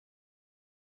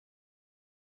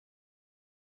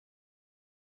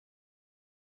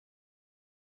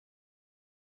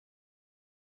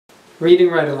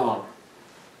Reading right along.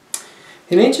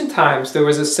 In ancient times, there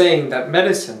was a saying that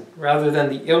medicine, rather than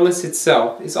the illness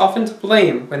itself, is often to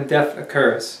blame when death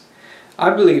occurs. I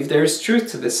believe there is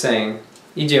truth to this saying,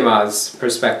 Ijema's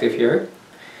perspective here.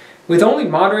 With only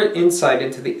moderate insight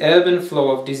into the ebb and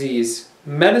flow of disease,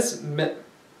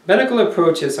 medical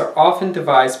approaches are often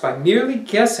devised by merely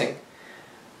guessing,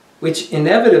 which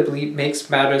inevitably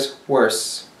makes matters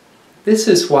worse. This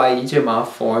is why Ijema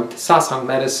formed Sasang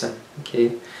medicine,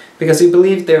 okay? Because he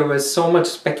believed there was so much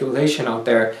speculation out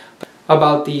there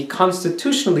about the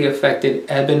constitutionally affected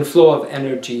ebb and flow of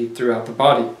energy throughout the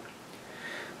body.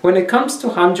 When it comes to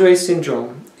Hanjue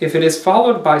syndrome, if it is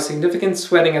followed by significant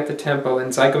sweating at the temple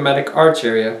and zygomatic arch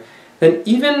area, then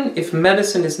even if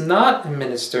medicine is not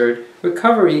administered,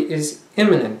 recovery is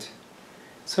imminent.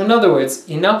 So in other words,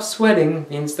 enough sweating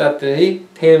means that the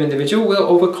Tae Eum individual will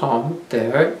overcome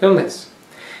their illness.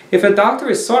 If a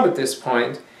doctor is sought at this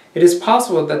point, it is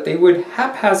possible that they would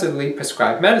haphazardly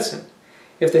prescribe medicine.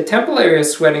 If the temple area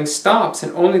sweating stops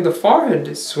and only the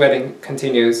forehead sweating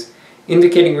continues,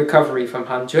 indicating recovery from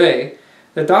Hanjue,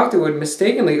 the doctor would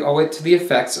mistakenly owe it to the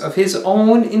effects of his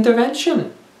own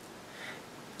intervention.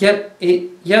 Yet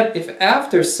if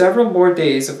after several more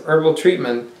days of herbal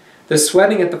treatment, the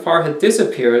sweating at the forehead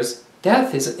disappears,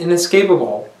 death is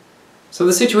inescapable. So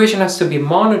the situation has to be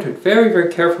monitored very, very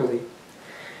carefully.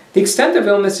 The extent of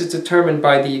illness is determined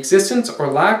by the existence or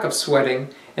lack of sweating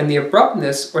and the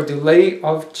abruptness or delay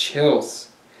of chills.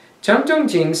 Jang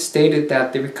Jing stated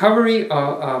that the recovery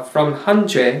from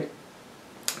Hanjue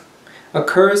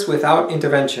occurs without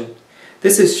intervention.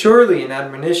 This is surely an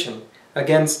admonition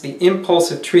against the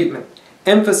impulsive treatment,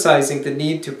 emphasizing the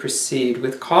need to proceed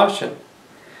with caution.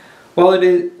 While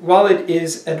it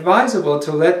is advisable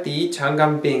to let the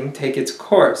Changanbing take its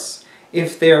course,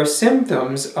 if there are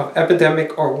symptoms of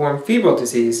epidemic or warm febrile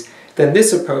disease, then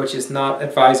this approach is not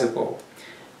advisable.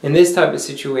 In this type of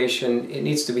situation, it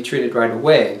needs to be treated right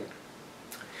away.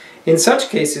 In such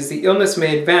cases, the illness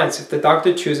may advance if the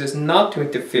doctor chooses not to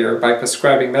interfere by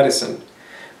prescribing medicine,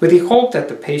 with the hope that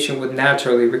the patient would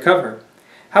naturally recover.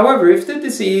 However, if the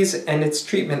disease and its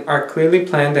treatment are clearly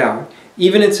planned out,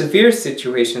 even in severe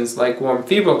situations like warm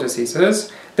febrile diseases,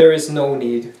 there is no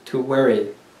need to worry.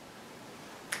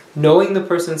 Knowing the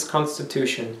person's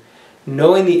constitution,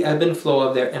 knowing the ebb and flow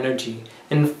of their energy,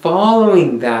 and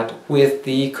following that with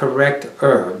the correct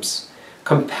herbs,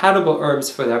 compatible herbs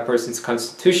for that person's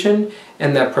constitution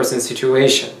and that person's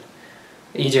situation.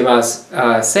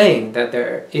 Ijema's saying that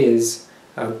there is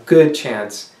a good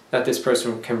chance that this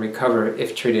person can recover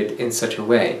if treated in such a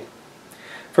way.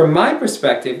 From my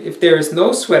perspective, if there is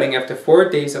no sweating after 4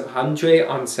 days of Hanjue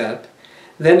onset,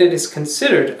 then it is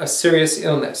considered a serious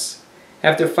illness.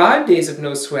 After 5 days of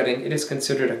no sweating, it is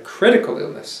considered a critical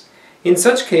illness. In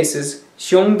such cases,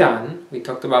 Xiongdan, we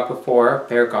talked about before,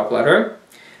 bare gallbladder,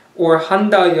 or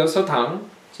Handa Yosotang,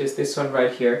 which is this one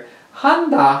right here.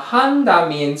 Handa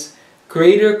means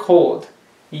greater cold.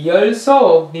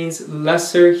 Yolso means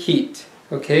lesser heat.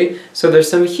 Okay, so there's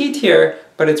some heat here,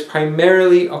 but it's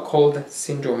primarily a cold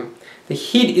syndrome. The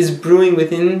heat is brewing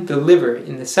within the liver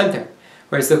in the center,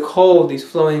 whereas the cold is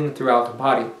flowing throughout the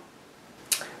body.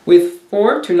 With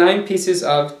 4 to 9 pieces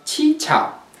of Qi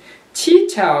Chao. Qi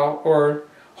Chao, or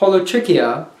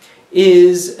holotrichia,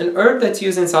 is an herb that's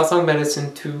used in Sasang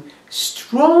medicine to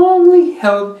strongly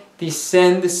help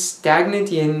descend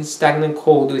stagnant yin, stagnant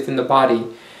cold within the body.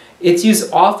 It's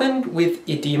used often with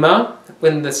edema,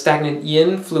 when the stagnant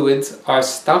yin fluids are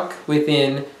stuck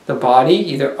within the body,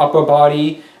 either upper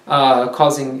body,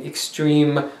 causing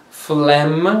extreme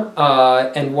phlegm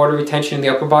and water retention in the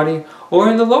upper body, or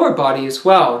in the lower body as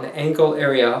well, in the ankle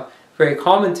area. Very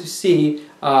common to see,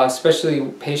 especially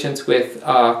patients with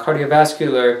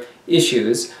cardiovascular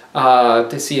issues,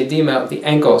 to see edema of the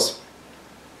ankles.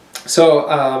 So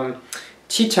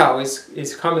Qi Chao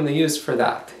is commonly used for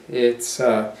that. It's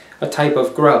a type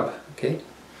of grub. Okay.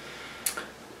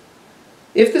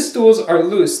 If the stools are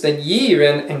loose, then Yi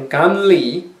Ren and Gan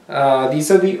Li,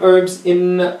 these are the herbs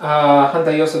in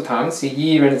Handa Yosotang. See,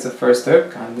 Yi Ren is the first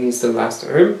herb, Gan Li is the last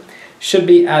herb, should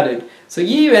be added. So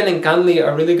Yi Ren and Gan Li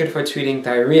are really good for treating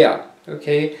diarrhea.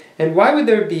 Okay, and why would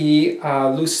there be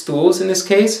loose stools in this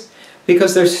case?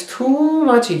 Because there's too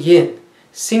much yin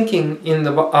sinking in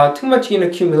the too much yin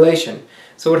accumulation.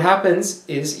 So what happens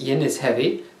is yin is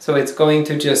heavy, so it's going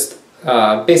to just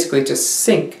basically just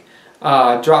sink,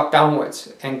 drop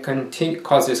downwards, and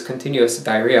causes continuous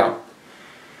diarrhea.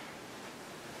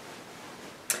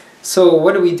 So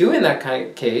what do we do in that kind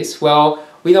of case? Well,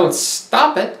 we don't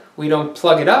stop it, we don't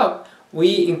plug it up,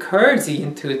 we encourage the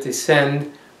yin to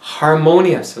descend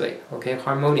harmoniously, okay,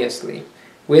 harmoniously,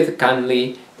 with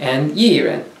Ganli and Yi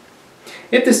Ren.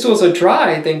 If the stools are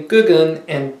dry, then gugun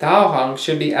and daohang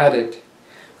should be added.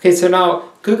 Okay, so now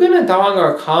gugun and daohang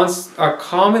are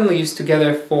commonly used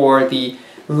together for the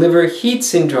liver heat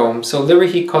syndrome, so liver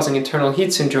heat causing internal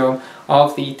heat syndrome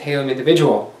of the Tae Eum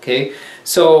individual. Okay,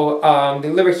 so the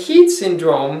liver heat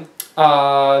syndrome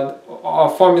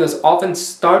formulas often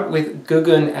start with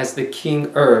gugun as the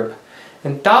king herb,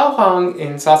 and daohang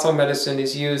in Sasang medicine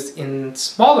is used in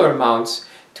smaller amounts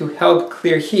to help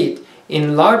clear heat,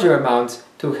 in larger amounts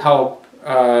to help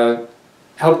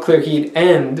clear heat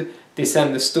and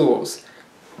descend the stools.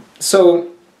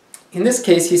 So in this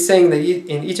case, he's saying that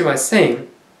Ichima is saying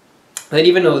that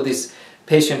even though this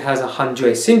patient has a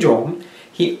Hanjue syndrome,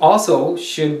 he also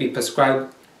should be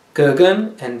prescribed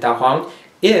gugun and daohang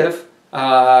if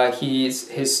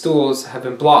his stools have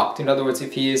been blocked. In other words,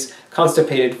 if he is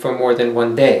constipated for more than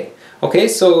 1 day. Okay,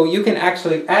 so you can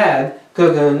actually add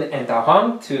gugun and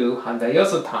daohang to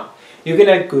handayosotang. You can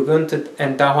add gugun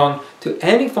and daohang to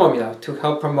any formula to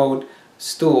help promote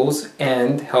stools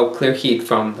and help clear heat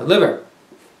from the liver.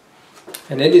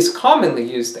 And it is commonly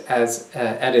used as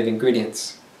added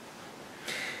ingredients.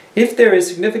 If there is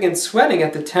significant swelling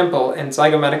at the temple and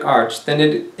zygomatic arch, then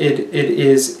it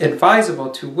is advisable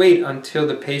to wait until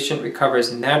the patient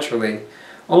recovers naturally.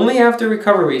 Only after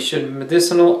recovery should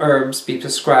medicinal herbs be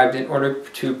prescribed in order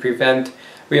to prevent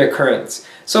reoccurrence.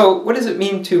 So what does it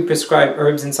mean to prescribe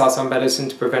herbs in Sasang medicine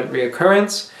to prevent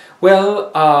reoccurrence?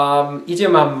 Well,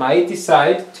 Ijema might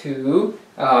decide to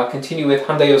continue with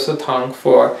handayosotang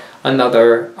for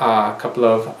another couple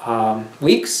of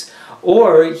weeks,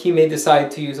 or he may decide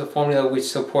to use a formula which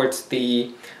supports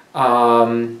the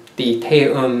Tae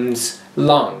Eum's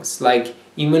lungs, like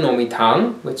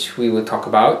immunomitang, which we will talk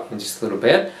about in just a little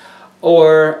bit,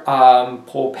 or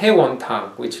popewon-tang,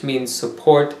 which means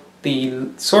support the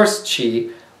source chi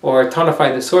or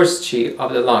tonify the source chi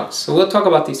of the lungs. So we'll talk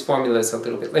about these formulas a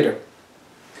little bit later.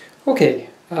 Okay,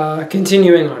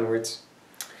 continuing onwards.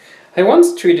 I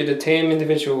once treated a Tae Eum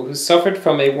individual who suffered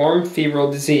from a warm febrile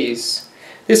disease.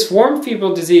 This warm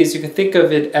febrile disease, you can think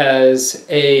of it as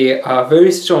a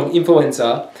very strong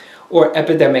influenza or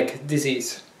epidemic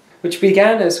disease, which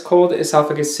began as cold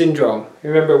esophagus syndrome.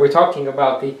 Remember, we're talking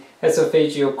about the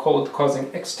esophageal cold causing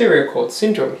exterior cold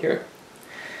syndrome here.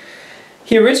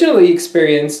 He originally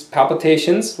experienced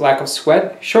palpitations, lack of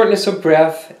sweat, shortness of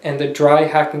breath, and a dry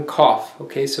hacking cough.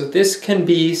 Okay, so this can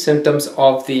be symptoms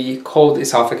of the cold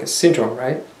esophagus syndrome,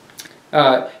 right?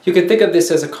 You can think of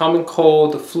this as a common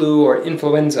cold, flu, or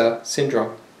influenza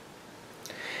syndrome.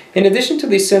 In addition to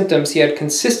these symptoms, he had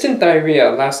consistent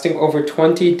diarrhea lasting over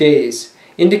 20 days,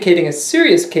 indicating a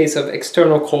serious case of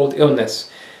external cold illness.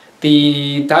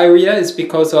 The diarrhea is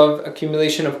because of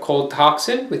accumulation of cold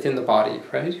toxin within the body,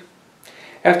 right?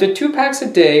 After 2 packs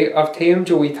a day of Tae Eum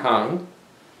Tang,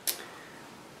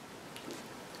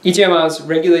 Ijemas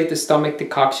regulate the stomach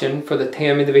decoction for the Tae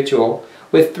Eum individual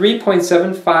with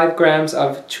 3.75 grams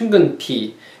of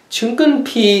chungunpi.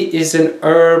 Chungunpi is an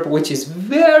herb which is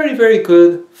very, very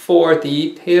good for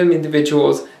the Tae Eum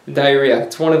individual's diarrhea.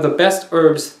 It's one of the best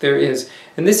herbs there is.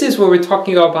 And this is where we're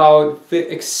talking about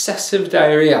the excessive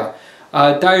diarrhea.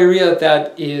 Diarrhea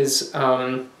that is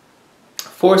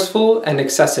forceful and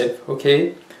excessive,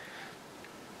 okay?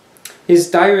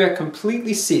 His diarrhea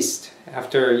completely ceased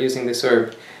after using this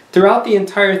herb. Throughout the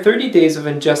entire 30 days of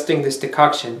ingesting this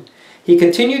decoction, he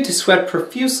continued to sweat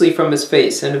profusely from his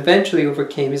face and eventually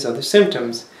overcame his other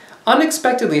symptoms.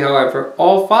 Unexpectedly, however,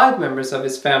 all 5 members of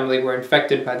his family were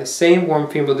infected by the same warm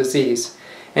febrile disease,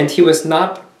 and he was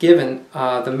not given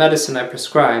the medicine I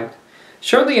prescribed.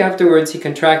 Shortly afterwards, he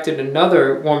contracted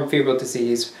another warm febrile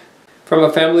disease from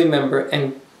a family member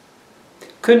and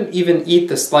couldn't even eat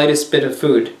the slightest bit of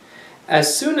food.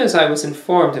 As soon as I was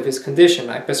informed of his condition,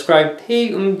 I prescribed Tae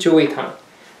Eum Tang.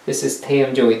 This is Tae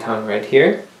Eum Tang right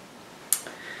here,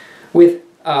 with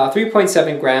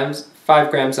 3.7 grams,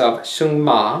 5 grams of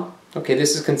shungma. Okay,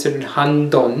 this is considered han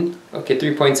don. Okay,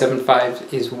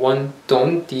 3.75 is 1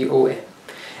 don, D-O-N.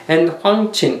 And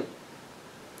hwangchin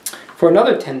for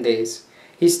another 10 days.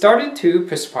 He started to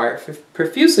perspire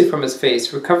profusely from his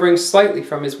face, recovering slightly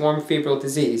from his warm febrile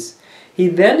disease. He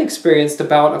then experienced a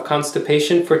bout of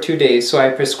constipation for 2 days, so I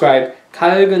prescribed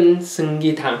갈근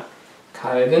승기탕.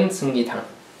 갈근 승기탕.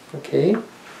 Okay,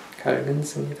 갈근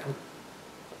승기탕.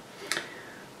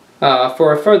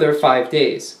 For a further 5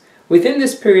 days. Within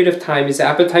this period of time, his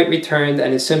appetite returned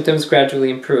and his symptoms gradually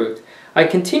improved. I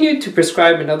continued to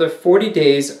prescribe another 40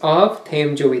 days of Tae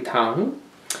Eum Tang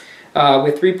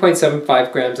with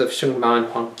 3.75 grams of shungma and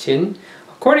hwangchin.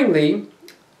 Accordingly,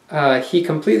 he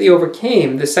completely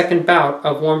overcame the second bout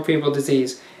of warm febrile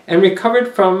disease and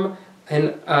recovered from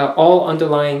all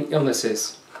underlying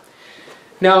illnesses.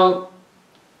 Now,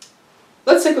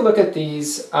 let's take a look at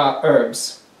these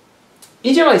herbs.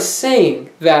 Ijima is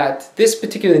saying that this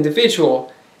particular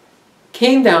individual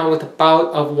came down with a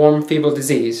bout of warm fever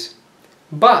disease,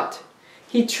 but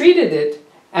he treated it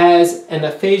as an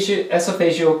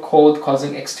esophageal cold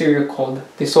causing exterior cold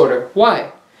disorder.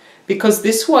 Why? Because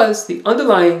this was the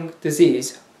underlying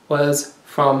disease was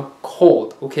from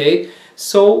cold, okay?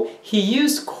 So he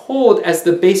used cold as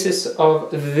the basis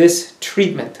of this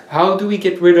treatment. How do we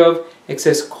get rid of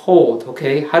excess cold,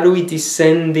 okay? How do we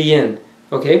descend the yin,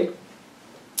 okay?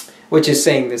 Which is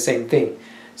saying the same thing.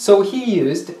 So he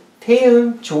used Tae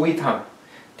Eum Chapter.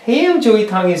 Tae Eum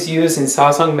Chapter is used in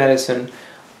Sasang medicine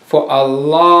for a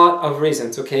lot of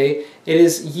reasons, okay? It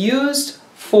is used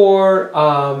for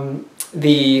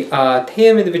the Tae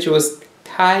Eum individuals'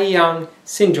 Tae Eum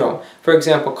syndrome. For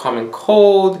example, common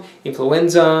cold,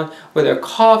 influenza, where they're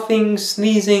coughing,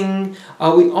 sneezing.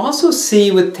 We also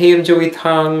see with Tae Eum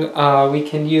Chapter, we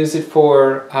can use it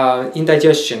for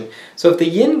indigestion. So if the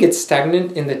yin gets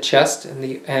stagnant in the chest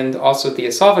and also the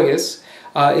esophagus,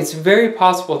 it's very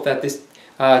possible that this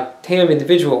Tae Eum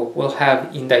individual will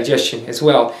have indigestion as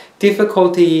well.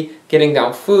 Difficulty getting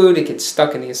down food, it gets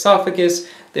stuck in the esophagus,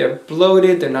 they're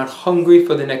bloated, they're not hungry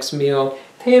for the next meal.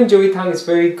 Tae Eum Chapter is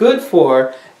very good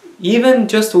for even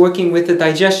just working with the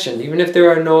digestion, even if there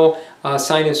are no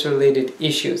sinus-related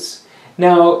issues.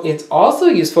 Now, it's also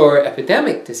used for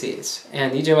epidemic disease,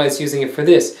 and Ijima is using it for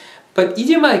this. But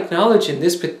Ijima acknowledged in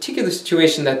this particular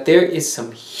situation that there is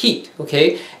some heat,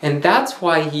 okay? And that's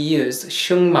why he used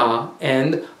Shungma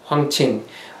and Hwangqin.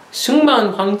 Shungma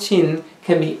and Hwangqin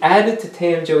can be added to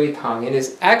Tae Eum Chapter and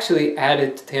is actually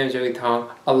added to Tae Eum Chapter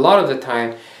a lot of the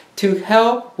time to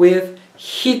help with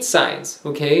heat signs,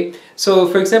 okay? So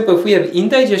for example, if we have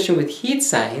indigestion with heat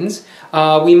signs,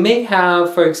 we may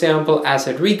have, for example,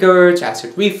 acid regurg,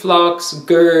 acid reflux,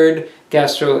 GERD,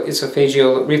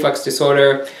 gastroesophageal reflux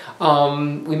disorder.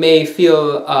 We may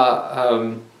feel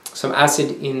some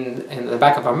acid in the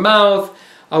back of our mouth.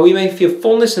 We may feel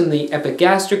fullness in the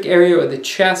epigastric area or the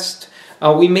chest.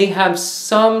 We may have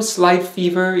some slight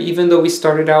fever, even though we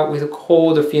started out with a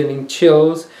cold or feeling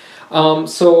chills.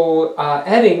 So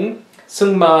adding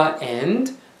Sungma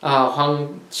and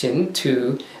Hwangqin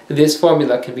to this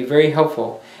formula can be very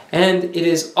helpful. And it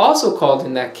is also called,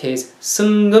 in that case,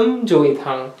 Seunggeum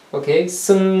Joitang, okay?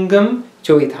 Seunggeum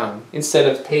Joitang instead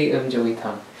of Tae Eum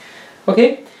Chapter.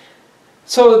 Okay?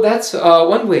 So that's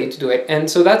one way to do it. And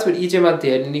so that's what Ijima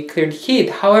did, and he cleared heat.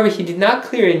 However, he did not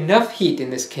clear enough heat in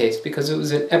this case because it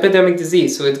was an epidemic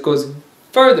disease, so it goes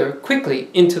further, quickly,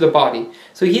 into the body.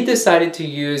 So he decided to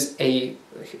use a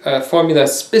formula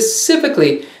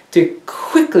specifically to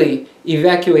quickly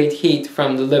evacuate heat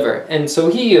from the liver. And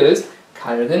so he used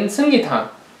Kalgen Seunggitang.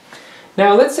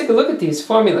 Now let's take a look at these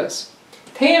formulas.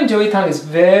 Tae Eum Chapter is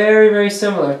very, very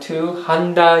similar to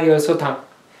Handa Yosotang.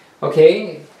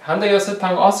 Okay, Handa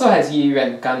Yosotang also has Yi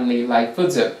Yuan Ganli like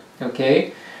Fuzi.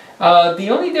 Okay, the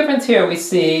only difference here we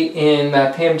see in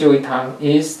Tae Eum Chapter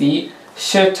is the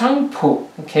Shechangpu.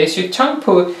 Okay,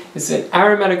 Shechangpu is an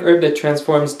aromatic herb that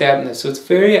transforms dampness, so it's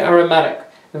very aromatic.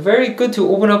 Very good to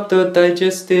open up the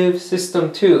digestive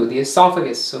system too, the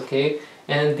esophagus, okay,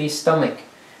 and the stomach.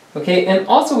 Okay, and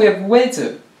also we have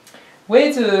Weizi.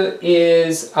 Weizi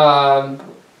is a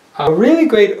really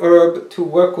great herb to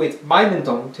work with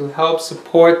Maimendong to help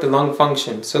support the lung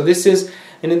function. So this is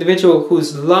an individual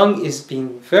whose lung is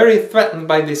being very threatened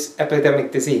by this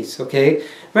epidemic disease, okay?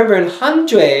 Remember in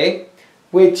Hanjue,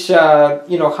 which,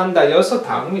 Handa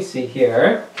Yosotang, we see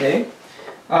here, okay?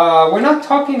 We're not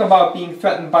talking about being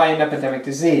threatened by an epidemic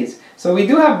disease. So we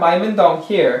do have Maimendong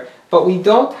here, but we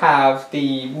don't have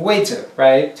the Weizi,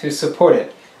 right, to support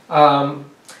it.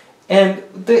 And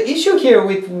the issue here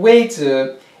with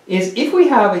Weizi is if we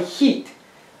have a heat,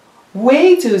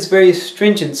 Weizi is very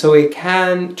astringent, so it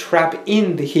can trap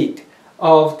in the heat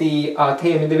of the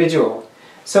Tae Eum individual.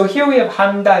 So here we have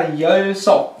Handa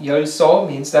Yeolso. Yeolso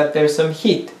means that there's some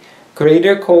heat.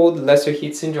 Greater cold, lesser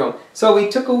heat syndrome. So we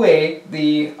took away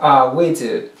the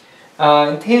Weizi.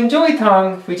 In Tae Eum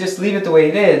Chapter, we just leave it the way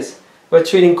it is. We're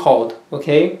treating cold,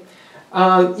 okay?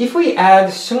 If we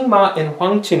add Shungma and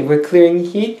Hwangqin, we're clearing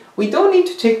heat. We don't need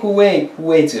to take away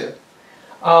Weizi.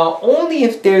 Only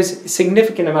if there's a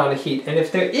significant amount of heat. And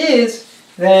if there is,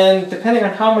 then depending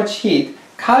on how much heat,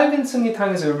 Kalgen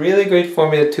Seunggitang is a really great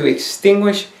formula to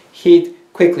extinguish heat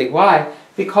quickly. Why?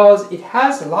 Because it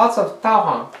has lots of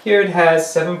Dahwang. Here it has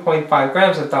 7.5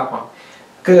 grams of Dahwang.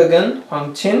 Gegen,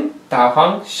 Hwangqin,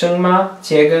 Dahwang, Shungma,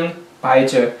 Jiegen,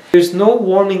 Baizhi. There's no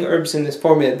warming herbs in this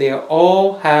formula. They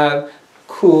all have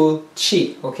cool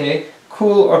qi, okay?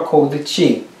 Cool or cold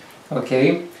qi,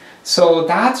 okay? So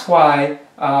that's why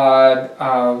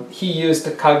he used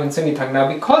the kalgun sungitang. Now,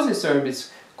 because this herb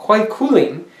is quite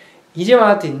cooling,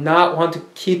 Ijima did not want to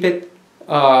keep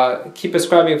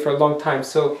prescribing it for a long time.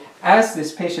 So as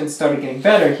this patient started getting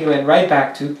better, he went right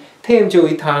back to Tae Eum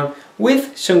Chapter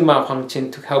with Shungma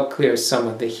Hwangchin to help clear some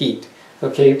of the heat.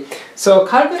 Okay, so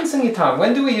kalgun sungitang.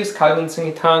 When do we use kalgun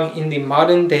sungitang in the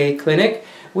modern day clinic?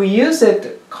 We use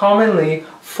it commonly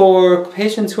for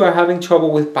patients who are having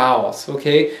trouble with bowels,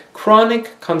 okay?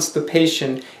 Chronic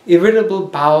constipation, irritable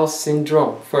bowel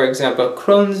syndrome, for example,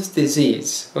 Crohn's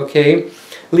disease, okay?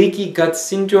 Leaky gut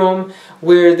syndrome,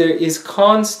 where there is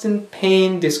constant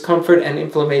pain, discomfort, and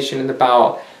inflammation in the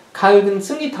bowel. Kalgun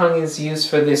sungitang is used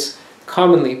for this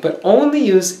commonly, but only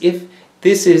used if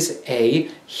this is a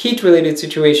heat-related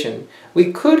situation.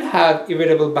 We could have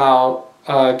irritable bowel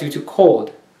due to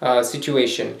cold.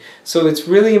 Situation. So it's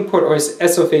really important, or it's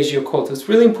esophageal cold. It's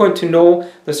really important to know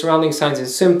the surrounding signs and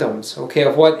symptoms, okay,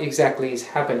 of what exactly is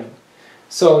happening.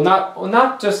 So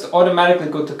not just automatically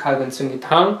go to kalgun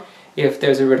sungitang if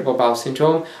there's irritable bowel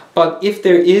syndrome, but if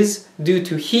there is due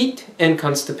to heat and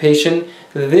constipation,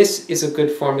 this is a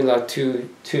good formula to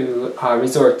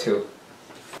resort to.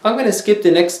 I'm going to skip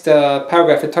the next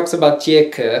paragraph. It talks about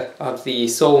jieke of the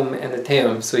Soum and the Tae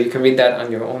Eum, so you can read that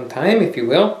on your own time if you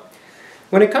will.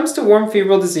 When it comes to warm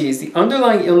febrile disease, the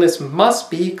underlying illness must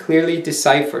be clearly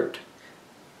deciphered.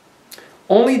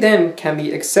 Only then can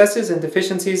the excesses and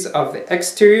deficiencies of the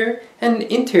exterior and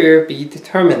interior be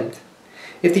determined.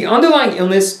 If the underlying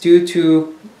illness is due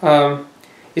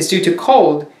to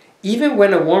cold, even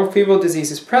when a warm febrile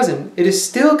disease is present, it is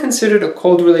still considered a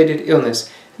cold-related illness.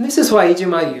 And this is why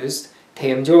Ijima used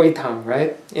Tae Eum Chapter,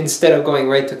 right? Instead of going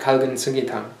right to kalgun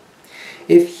sungitang.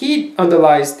 If heat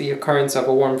underlies the occurrence of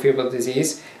a warm febrile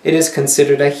disease, it is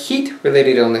considered a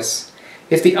heat-related illness.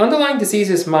 If the underlying disease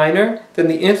is minor, then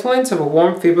the influence of a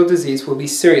warm febrile disease will be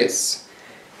serious.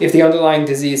 If the underlying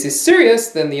disease is serious,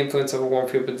 then the influence of a warm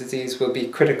febrile disease will be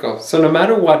critical. So no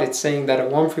matter what, it's saying that a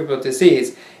warm febrile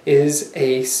disease is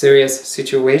a serious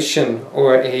situation,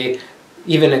 or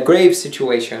even a grave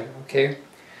situation, okay?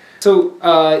 So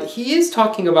he is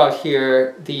talking about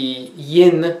here the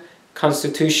yin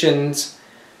constitution's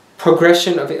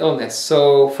progression of illness.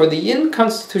 So for the yin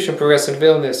constitution progression of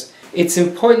illness, it's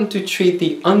important to treat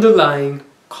the underlying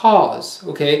cause,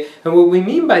 okay? And what we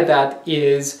mean by that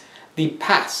is the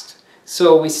past.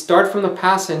 So we start from the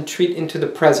past and treat into the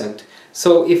present.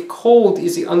 So if cold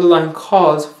is the underlying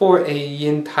cause for a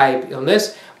yin type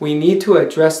illness, we need to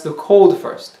address the cold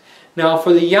first. Now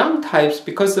for the yang types,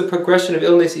 because the progression of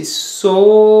illness is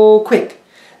so quick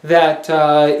that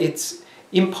it's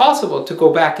impossible to go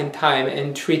back in time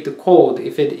and treat the cold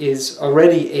if it is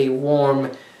already a warm,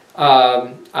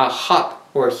 a hot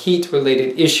or heat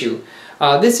related issue.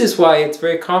 This is why it's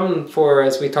very common for,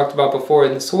 as we talked about before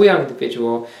in the Soyang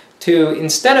individual, to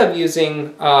instead of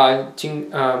using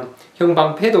Hyungbang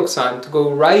Pedoksan, to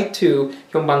go right to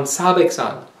Hyungbang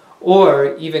Sabeksan,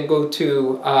 or even go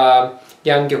to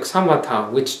Yangyok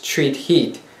Samwatang, which treat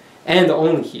heat and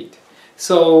only heat.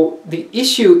 So the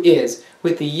issue is,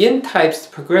 with the yin types,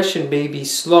 the progression may be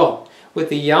slow. With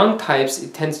the yang types,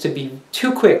 it tends to be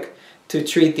too quick to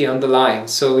treat the underlying.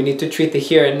 So we need to treat the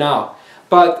here and now.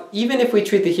 But even if we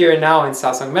treat the here and now in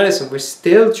Sasang medicine, we're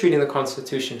still treating the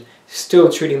constitution, still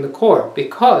treating the core,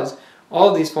 because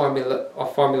all these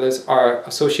formulas are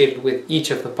associated with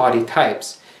each of the body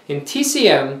types. In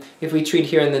TCM, if we treat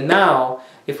here and the now,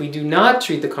 if we do not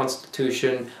treat the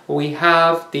constitution, we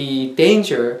have the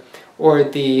danger or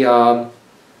the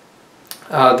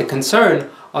concern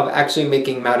of actually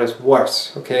making matters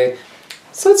worse, okay?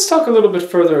 So let's talk a little bit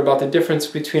further about the difference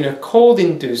between a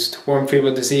cold-induced warm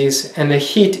febrile disease and a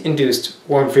heat-induced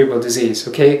warm febrile disease,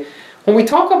 okay? When we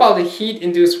talk about the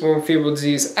heat-induced warm febrile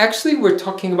disease, actually we're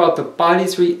talking about the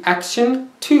body's reaction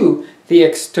to the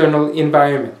external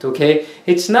environment, okay?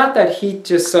 It's not that heat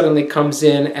just suddenly comes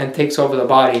in and takes over the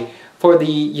body for the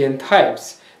yin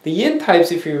types. The yin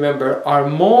types, if you remember, are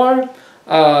more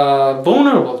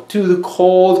vulnerable to the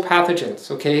cold pathogens,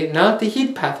 okay? Not the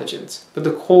heat pathogens, but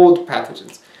the cold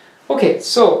pathogens. Okay,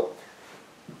 so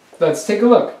let's take a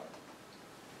look.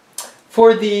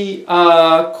 For the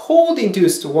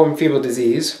cold-induced warm febrile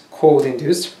disease,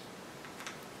 cold-induced,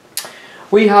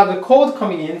 we have the cold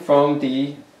coming in from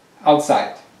the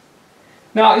outside.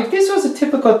 Now, if this was a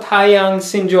typical Taeyang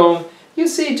syndrome, you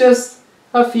see just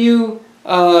a few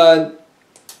of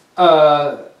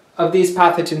these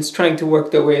pathogens trying to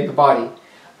work their way in the body.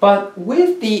 But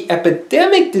with the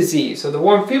epidemic disease, or the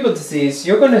warm febrile disease,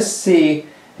 you're going to see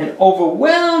an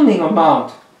overwhelming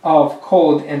amount of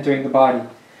cold entering the body.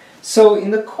 So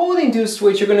in the cold-induced,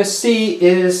 what you're going to see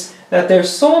is that there's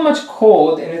so much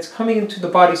cold and it's coming into the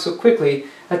body so quickly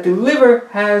that the liver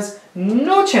has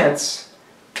no chance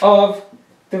of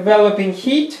developing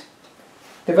heat,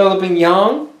 developing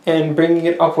yang, and bringing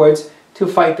it upwards to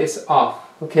fight this off.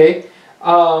 Okay,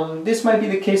 this might be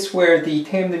the case where the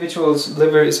Tae individual's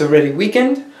liver is already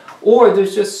weakened, or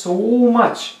there's just so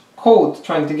much cold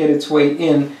trying to get its way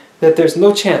in that there's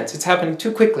no chance. It's happening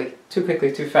too quickly,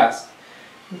 too fast.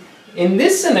 In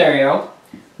this scenario,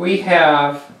 we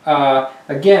have,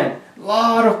 again, a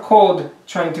lot of cold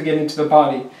trying to get into the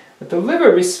body. But the liver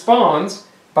responds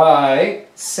by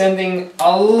sending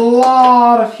a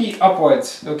lot of heat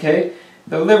upwards, okay?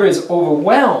 The liver is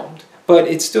overwhelmed, but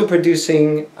it's still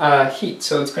producing heat.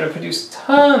 So it's going to produce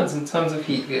tons and tons of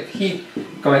heat. We have heat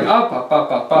going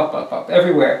up,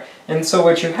 everywhere. And so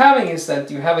what you're having is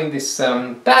that you're having this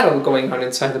battle going on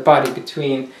inside the body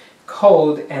between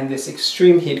cold and this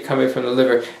extreme heat coming from the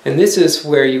liver. And this is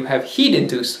where you have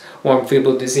heat-induced warm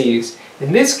fever disease.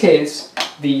 In this case,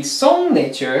 the Song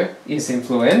nature is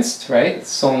influenced, right?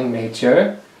 Song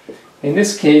nature. In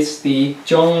this case, the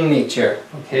Jung nature,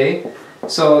 okay?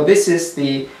 So this is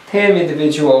the Tae Eum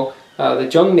individual, the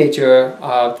Jung nature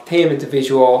of Tae Eum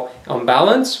individual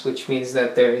unbalance, which means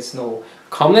that there is no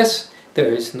calmness,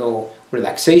 there is no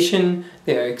relaxation,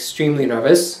 they are extremely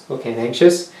nervous, okay, and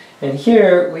anxious. And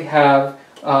here we have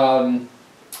the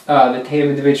Tae Eum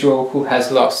individual who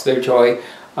has lost their joy,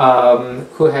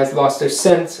 who has lost their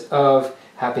sense of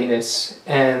happiness,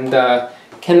 and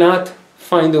cannot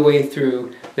find a way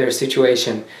through their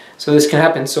situation. So this can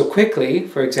happen so quickly.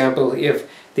 For example, if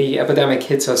the epidemic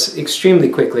hits us extremely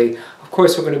quickly, of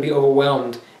course we're going to be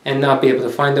overwhelmed and not be able to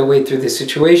find our way through this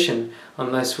situation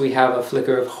unless we have a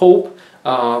flicker of hope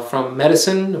from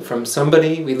medicine, from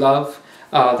somebody we love,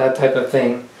 that type of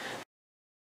thing.